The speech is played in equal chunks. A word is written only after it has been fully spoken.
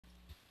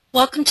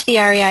Welcome to the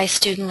REI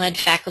Student-Led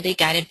Faculty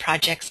Guided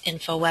Projects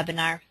Info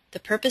webinar. The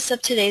purpose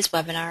of today's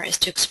webinar is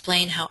to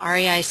explain how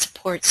REI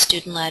supports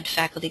student-led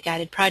faculty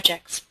guided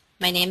projects.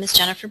 My name is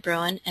Jennifer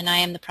Bruen and I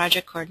am the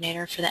project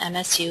coordinator for the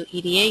MSU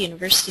EDA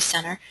University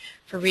Center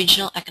for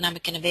Regional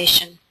Economic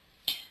Innovation,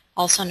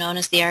 also known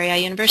as the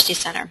REI University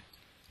Center.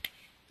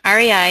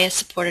 REI is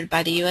supported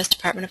by the U.S.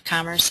 Department of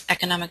Commerce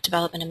Economic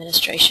Development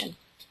Administration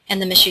and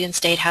the Michigan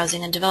State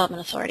Housing and Development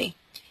Authority.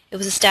 It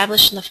was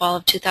established in the fall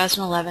of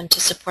 2011 to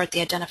support the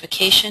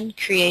identification,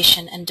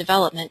 creation, and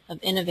development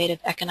of innovative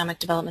economic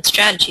development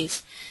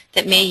strategies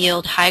that may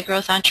yield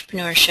high-growth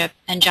entrepreneurship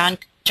and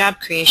job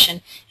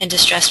creation in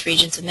distressed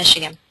regions of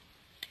Michigan.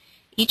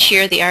 Each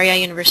year, the REI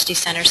University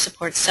Center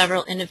supports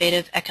several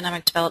innovative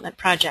economic development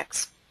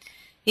projects.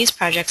 These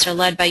projects are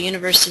led by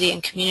university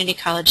and community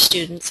college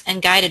students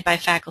and guided by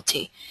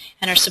faculty,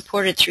 and are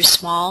supported through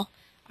small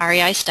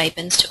REI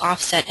stipends to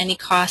offset any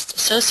costs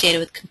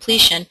associated with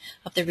completion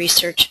of the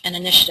research and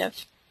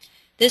initiative.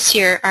 This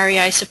year,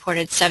 REI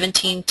supported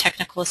 17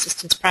 technical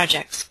assistance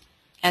projects.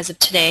 As of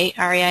today,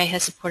 REI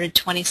has supported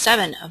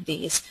 27 of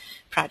these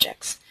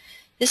projects.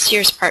 This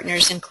year's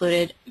partners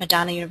included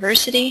Madonna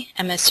University,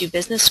 MSU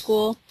Business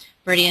School,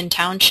 Meridian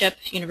Township,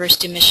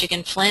 University of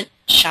Michigan Flint,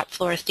 Shop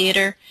Floor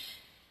Theater,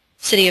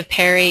 City of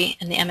Perry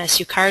and the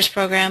MSU CARS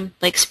program,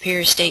 Lake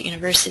Superior State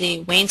University,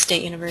 Wayne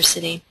State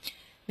University,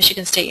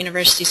 Michigan State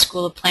University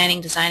School of Planning,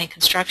 Design, and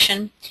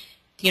Construction,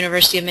 the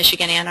University of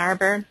Michigan Ann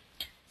Arbor,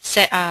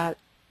 Saginaw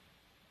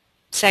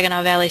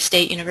Valley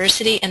State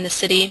University, and the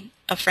City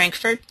of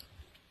Frankfort,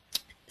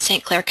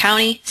 St. Clair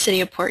County,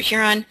 City of Port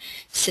Huron,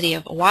 City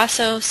of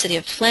Owasso, City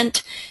of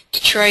Flint,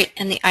 Detroit,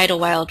 and the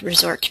Idlewild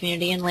Resort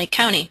Community in Lake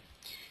County.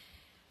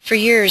 For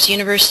years,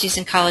 universities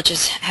and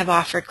colleges have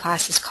offered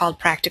classes called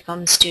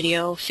Practicum,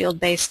 Studio,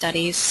 Field-Based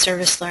Studies,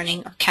 Service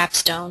Learning, or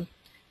Capstone,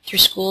 through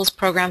schools,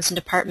 programs, and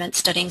departments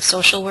studying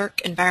social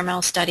work,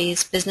 environmental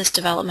studies, business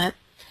development,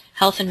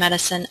 health and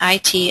medicine,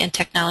 IT and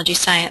technology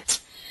science,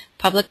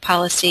 public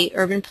policy,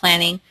 urban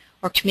planning,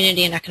 or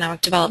community and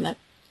economic development.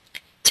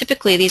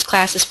 Typically, these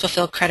classes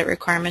fulfill credit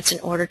requirements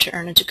in order to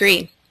earn a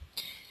degree.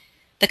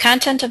 The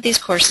content of these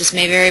courses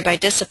may vary by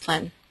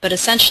discipline, but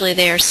essentially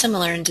they are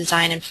similar in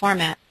design and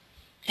format,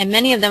 and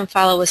many of them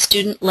follow a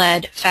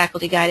student-led,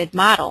 faculty-guided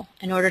model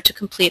in order to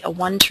complete a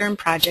one-term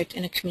project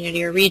in a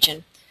community or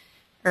region,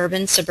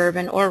 urban,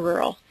 suburban, or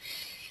rural.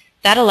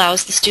 That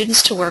allows the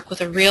students to work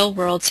with a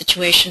real-world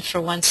situation for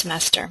one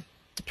semester.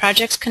 The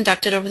projects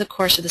conducted over the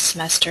course of the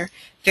semester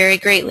vary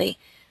greatly,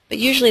 but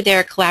usually they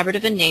are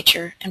collaborative in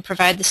nature and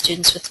provide the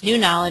students with new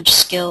knowledge,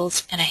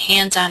 skills, and a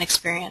hands-on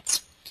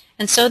experience.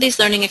 And so these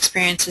learning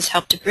experiences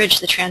help to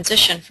bridge the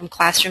transition from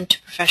classroom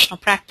to professional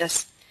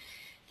practice.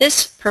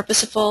 This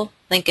purposeful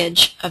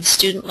linkage of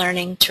student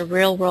learning to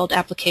real-world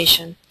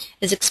application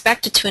is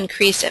expected to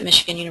increase at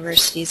Michigan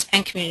universities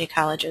and community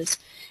colleges,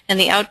 and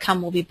the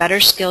outcome will be better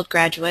skilled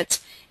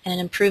graduates and an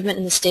improvement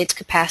in the state's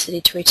capacity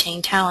to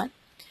retain talent.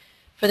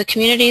 For the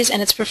communities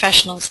and its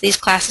professionals, these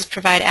classes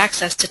provide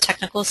access to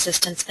technical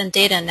assistance and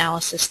data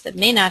analysis that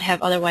may not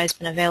have otherwise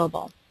been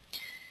available,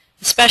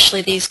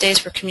 especially these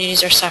days where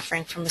communities are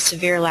suffering from a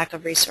severe lack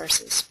of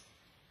resources.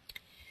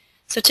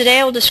 So today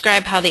I will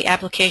describe how the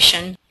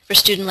application for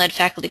student-led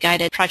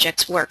faculty-guided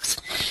projects works.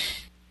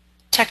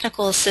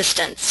 Technical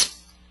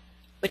assistance,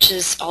 which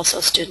is also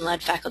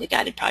student-led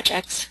faculty-guided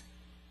projects.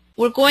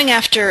 We're going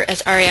after,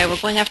 as REI, we're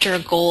going after a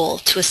goal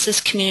to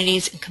assist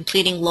communities in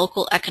completing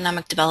local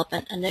economic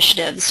development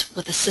initiatives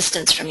with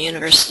assistance from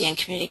university and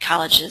community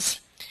colleges.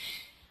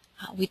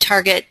 We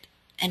target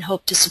and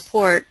hope to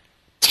support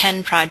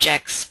 10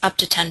 projects, up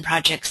to 10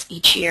 projects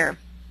each year.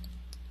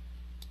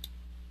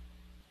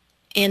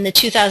 In the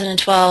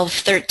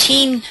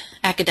 2012-13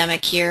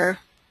 academic year,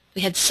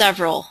 we had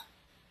several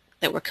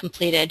that were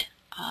completed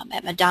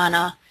at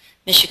Madonna,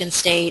 Michigan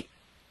State,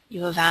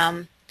 U of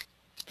M,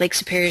 Lake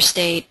Superior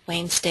State,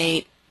 Wayne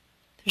State.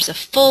 There's a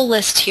full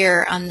list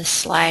here on this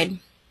slide.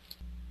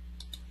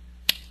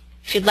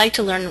 If you'd like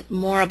to learn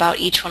more about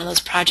each one of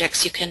those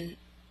projects, you can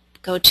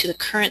go to the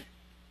current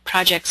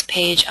projects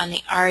page on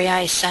the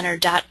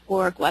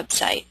reicenter.org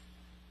website.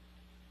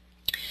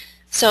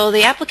 So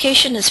the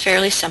application is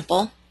fairly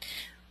simple.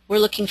 We're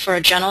looking for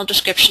a general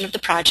description of the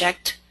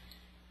project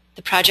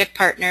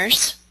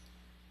partners,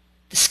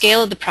 the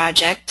scale of the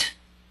project,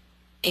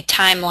 a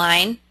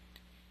timeline,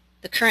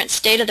 the current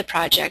state of the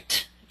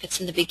project, if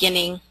it's in the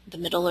beginning, the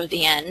middle, or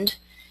the end,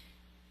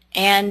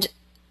 and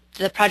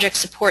the project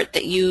support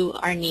that you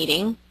are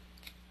needing,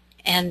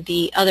 and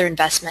the other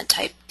investment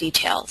type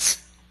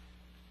details.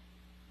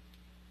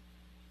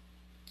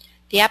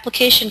 The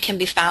application can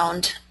be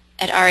found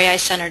at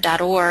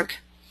reicenter.org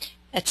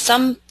at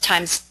some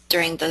times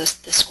during the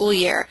school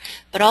year,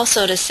 but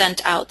also it is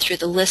sent out through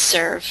the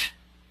listserv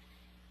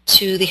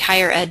to the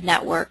higher ed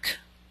network.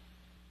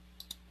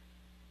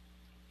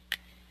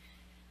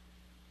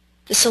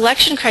 The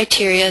selection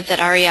criteria that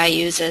REI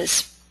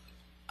uses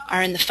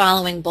are in the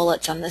following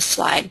bullets on this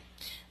slide.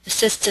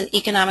 Assists an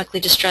economically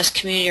distressed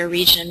community or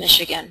region in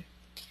Michigan.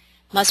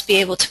 Must be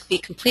able to be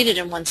completed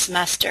in one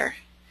semester.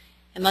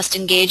 It must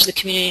engage the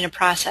community in a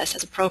process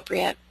as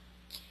appropriate,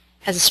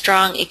 has a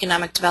strong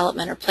economic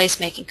development or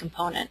placemaking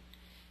component,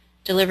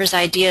 delivers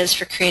ideas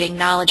for creating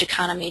knowledge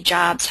economy,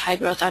 jobs,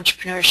 high-growth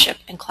entrepreneurship,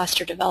 and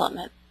cluster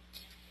development.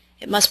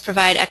 It must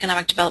provide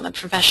economic development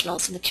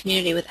professionals in the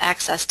community with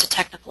access to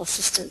technical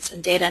assistance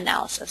and data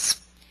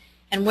analysis.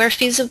 And where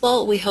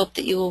feasible, we hope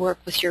that you will work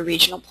with your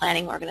regional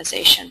planning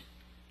organization.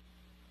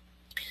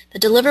 The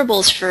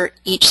deliverables for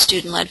each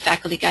student-led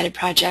faculty-guided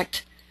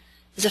project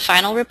is a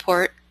final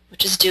report,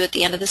 which is due at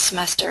the end of the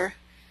semester,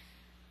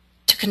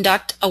 to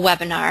conduct a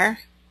webinar,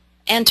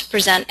 and to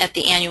present at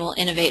the annual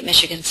Innovate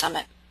Michigan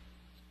Summit.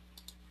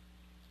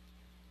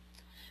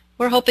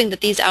 We're hoping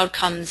that these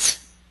outcomes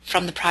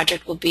from the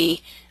project will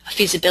be a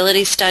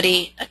feasibility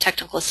study, a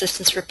technical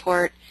assistance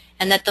report,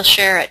 and that they'll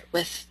share it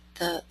with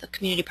the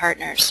community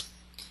partners.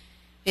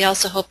 We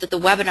also hope that the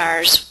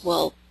webinars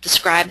will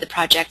describe the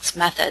project's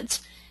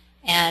methods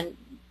and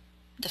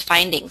the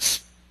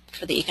findings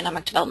for the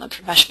economic development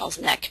professionals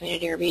in that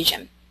community or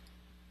region.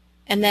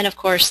 And then, of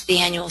course, the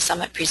annual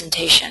summit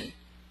presentation.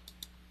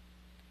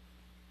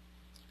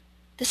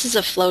 This is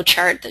a flow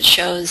chart that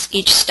shows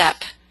each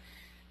step.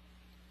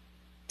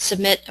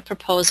 Submit a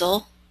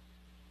proposal.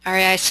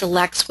 REI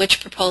selects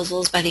which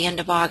proposals by the end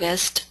of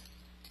August.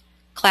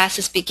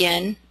 Classes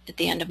begin at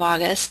the end of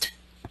August.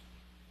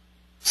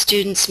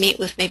 Students meet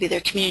with maybe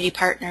their community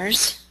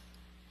partners.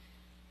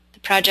 The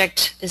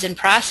project is in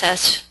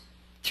process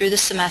through the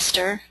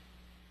semester,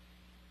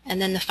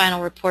 and then the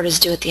final report is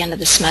due at the end of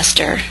the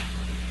semester.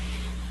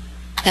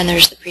 Then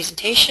there's the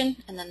presentation,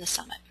 and then the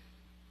summit.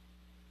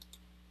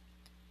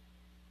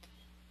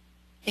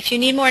 If you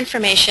need more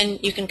information,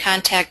 you can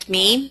contact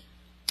me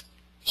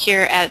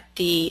here at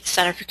the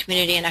Center for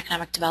Community and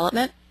Economic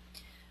Development,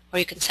 or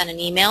you can send an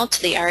email to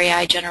the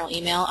REI general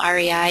email,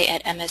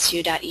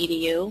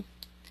 rei@msu.edu,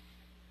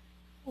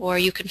 or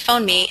you can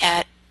phone me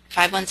at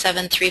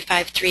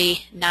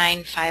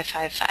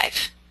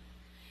 517-353-9555.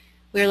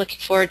 We are looking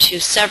forward to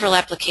several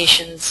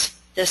applications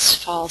this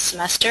fall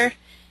semester.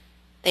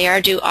 They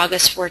are due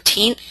August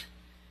 14th,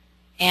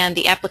 and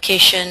the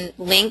application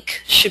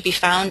link should be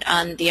found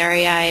on the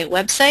REI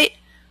website,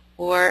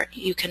 or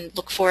you can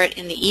look for it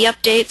in the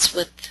e-updates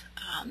with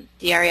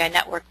the REI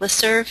Network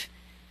listserv,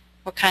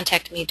 or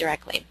contact me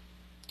directly.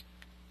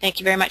 Thank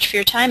you very much for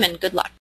your time, and good luck.